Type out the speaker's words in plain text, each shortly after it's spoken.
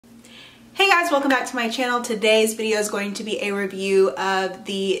Hey guys, welcome back to my channel. Today's video is going to be a review of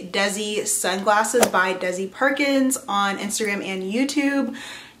the DEZI sunglasses by Desi Perkins on Instagram and YouTube.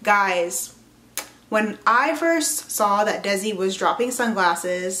 Guys, when I first saw that Desi was dropping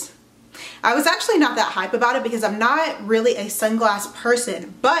sunglasses, I was actually not that hype about it because I'm not really a sunglass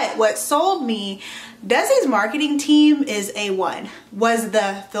person, but what sold me, Desi's marketing team is A1, was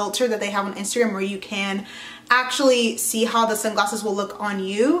the filter that they have on Instagram where you can actually see how the sunglasses will look on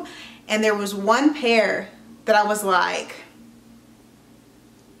you. And there was one pair that I was like,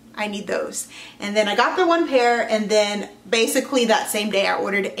 I need those. And then I got the one pair, and then basically that same day I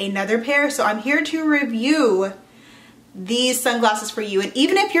ordered another pair. So I'm here to review these sunglasses for you. And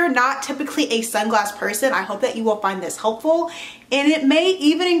even if you're not typically a sunglass person, I hope that you will find this helpful. And it may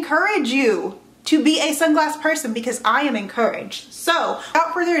even encourage you to be a sunglass person because I am encouraged. So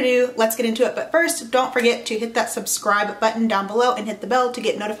without further ado, let's get into it. But first, don't forget to hit that subscribe button down below and hit the bell to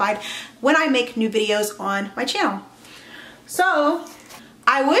get notified when I make new videos on my channel. So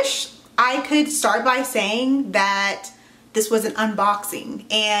I wish I could start by saying that this was an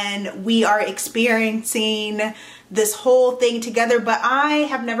unboxing and we are experiencing this whole thing together, but I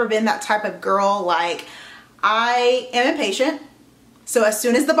have never been that type of girl. Like, I am impatient. So as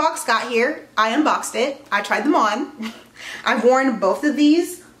soon as the box got here, I unboxed it. I tried them on. I've worn both of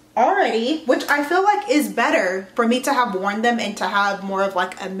these already, which I feel like is better for me to have worn them and to have more of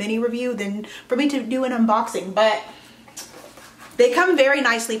like a mini review than for me to do an unboxing. But they come very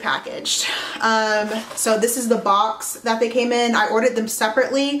nicely packaged. So this is the box that they came in. I ordered them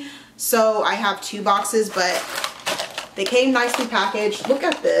separately, so I have two boxes, but they came nicely packaged. Look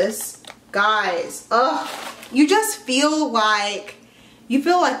at this, guys. Ugh, you just feel like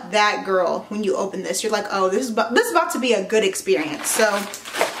that girl when you open this. You're like, oh, this is about to be a good experience. So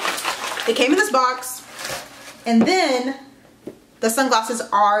they came in this box, and then the sunglasses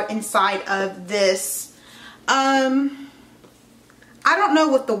are inside of this, I don't know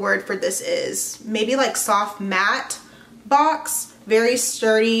what the word for this is. Maybe like soft matte box, very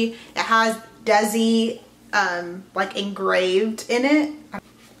sturdy. It has Desi like engraved in it.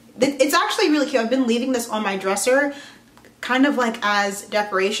 It's actually really cute. I've been leaving this on my dresser kind of like as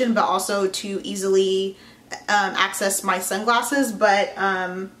decoration, but also to easily access my sunglasses. But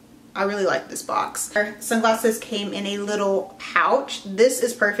I really like this box. Our sunglasses came in a little pouch. This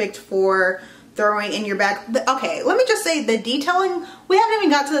is perfect for throwing in your bag. Okay, let me just say the detailing, we haven't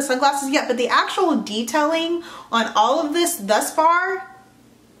even got to the sunglasses yet, but the actual detailing on all of this thus far,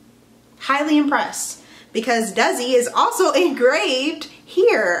 highly impressed, because Desi is also engraved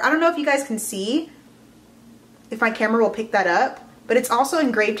here. I don't know if you guys can see, if my camera will pick that up, but it's also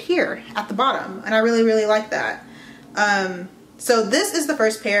engraved here at the bottom, and I really, really like that. So this is the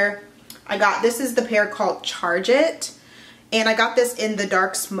first pair I got. This is the pair called Charge It, and I got this in the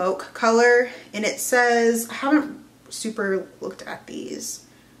dark smoke color, and it says, I haven't super looked at these.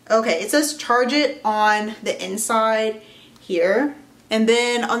 Okay, it says Charge It on the inside here, and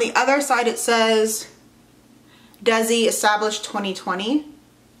then on the other side it says Desi established 2020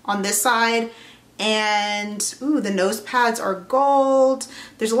 on this side. And ooh, the nose pads are gold.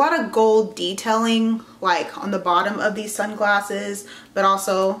 There's a lot of gold detailing like on the bottom of these sunglasses, but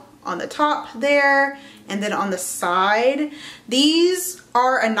also on the top there, and then on the side. These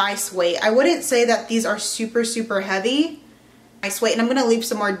are a nice weight. I wouldn't say that these are super, super heavy. Nice weight, and I'm gonna leave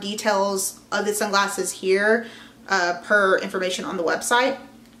some more details of the sunglasses here per information on the website.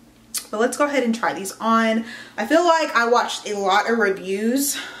 But let's go ahead and try these on. I feel like I watched a lot of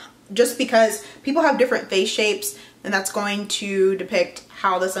reviews just because people have different face shapes, and that's going to depict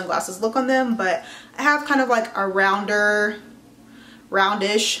how the sunglasses look on them. But I have kind of like a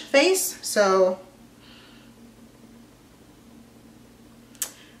roundish face, so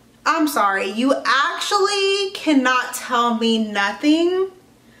I'm sorry, you actually cannot tell me nothing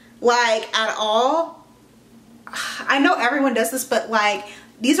like at all. I know everyone does this, but like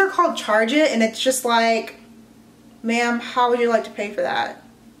these are called Charge It, and it's just like, ma'am, how would you like to pay for that?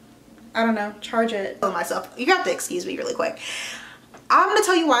 I don't know, charge it. Oh, myself. You have to excuse me really quick. I'm gonna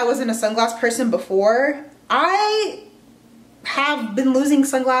tell you why I wasn't a sunglass person before. I have been losing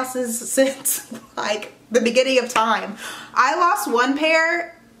sunglasses since like the beginning of time. I lost one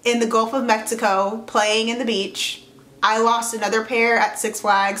pair in the Gulf of Mexico playing in the beach. I lost another pair at Six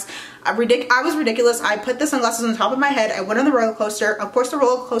Flags. I was ridiculous. I put the sunglasses on the top of my head. I went on the roller coaster. Of course, the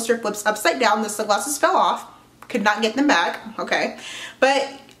roller coaster flips upside down. The sunglasses fell off. Could not get them back. Okay.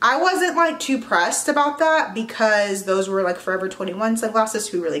 But I wasn't like too pressed about that because those were like Forever 21 sunglasses.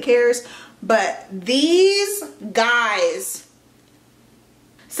 Who really cares? But these guys,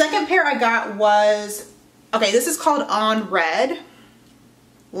 second pair I got was, okay, this is called On Red.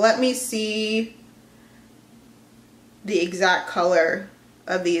 Let me see the exact color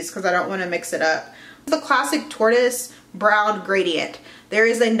of these because I don't want to mix it up. The classic tortoise brown gradient. There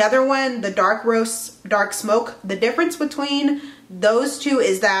is another one, the dark roast dark smoke. The difference between those two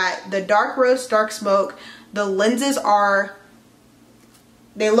is that the dark roast dark smoke, the lenses are,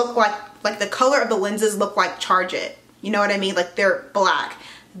 they look like the color of the lenses look like Charge It. You know what I mean? Like they're black.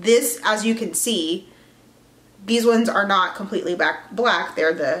 This, as you can see, these ones are not completely black.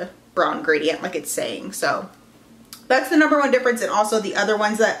 They're the brown gradient like it's saying. So that's the number one difference. And also the other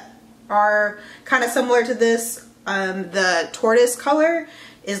ones that are kind of similar to this, the tortoise color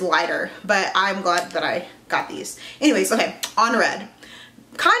is lighter, but I'm glad that I got these. Anyways, okay, on red.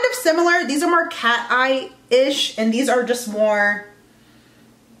 Kind of similar. These are more cat eye-ish, and these are just more,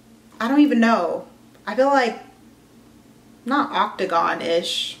 I don't even know. I feel like not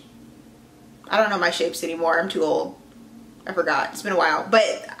octagon-ish. I don't know my shapes anymore. I'm too old. I forgot. It's been a while.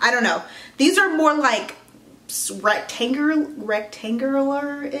 But I don't know. These are more like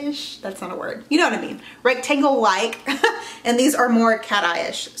rectangular-ish. That's not a word. You know what I mean. Rectangle-like. And these are more cat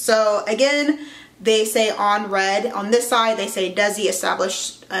eye-ish. So again, they say on red on this side. They say DEZI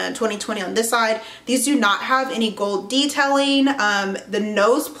established 2020 on this side. These do not have any gold detailing. The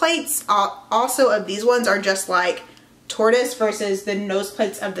nose plates also of these ones are just like tortoise versus the nose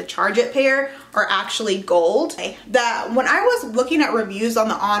plates of the Charge It pair are actually gold. That when I was looking at reviews on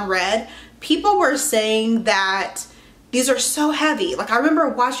the on red, people were saying that these are so heavy. Like I remember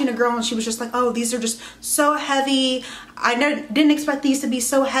watching a girl and she was just like, oh, these are just so heavy. I didn't expect these to be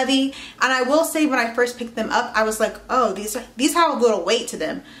so heavy. And I will say when I first picked them up, I was like, oh, these have a little weight to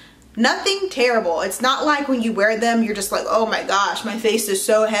them. Nothing terrible. It's not like when you wear them, you're just like, oh my gosh, my face is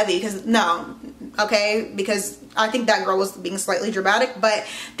so heavy. Because no, okay, because I think that girl was being slightly dramatic, but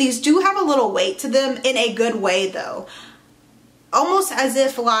these do have a little weight to them in a good way though. Almost as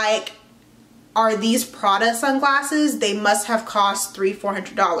if like, are these Prada sunglasses? They must have cost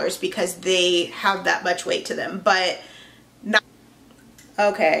 $300–400 because they have that much weight to them, but not.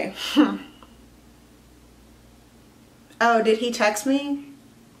 Okay. Oh, did he text me?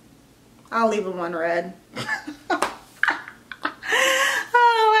 I'll leave him on red.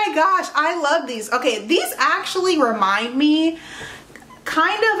 Oh my gosh, I love these. Okay, these actually remind me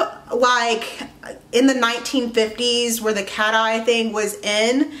kind of like in the 1950s where the cat eye thing was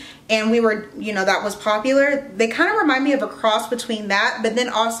in and we were, you know, that was popular. They kind of remind me of a cross between that, but then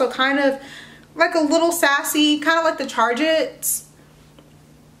also kind of like a little sassy, kind of like the Charge It's.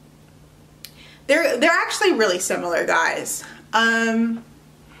 They're actually really similar, guys.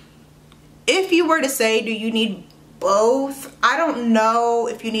 If you were to say, do you need both? I don't know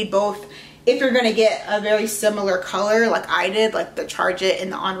if you need both. If you're gonna get a very similar color like I did, like the Charge It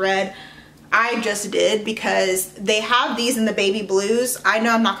and the on red, I just did because they have these in the baby blues. I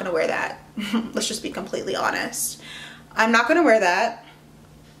know I'm not gonna wear that. Let's just be completely honest. I'm not gonna wear that.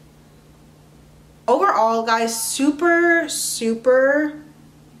 Overall, guys, super, super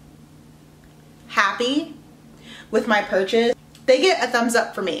happy with my purchase. They get a thumbs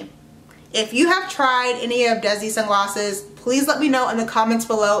up for me. If you have tried any of DEZI sunglasses, please let me know in the comments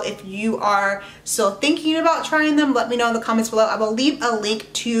below. If you are still thinking about trying them, let me know in the comments below. I will leave a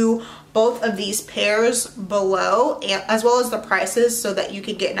link to both of these pairs below, as well as the prices, so that you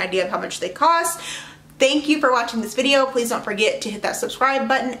can get an idea of how much they cost. Thank you for watching this video. Please don't forget to hit that subscribe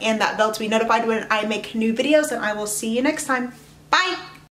button and that bell to be notified when I make new videos, and I will see you next time. Bye!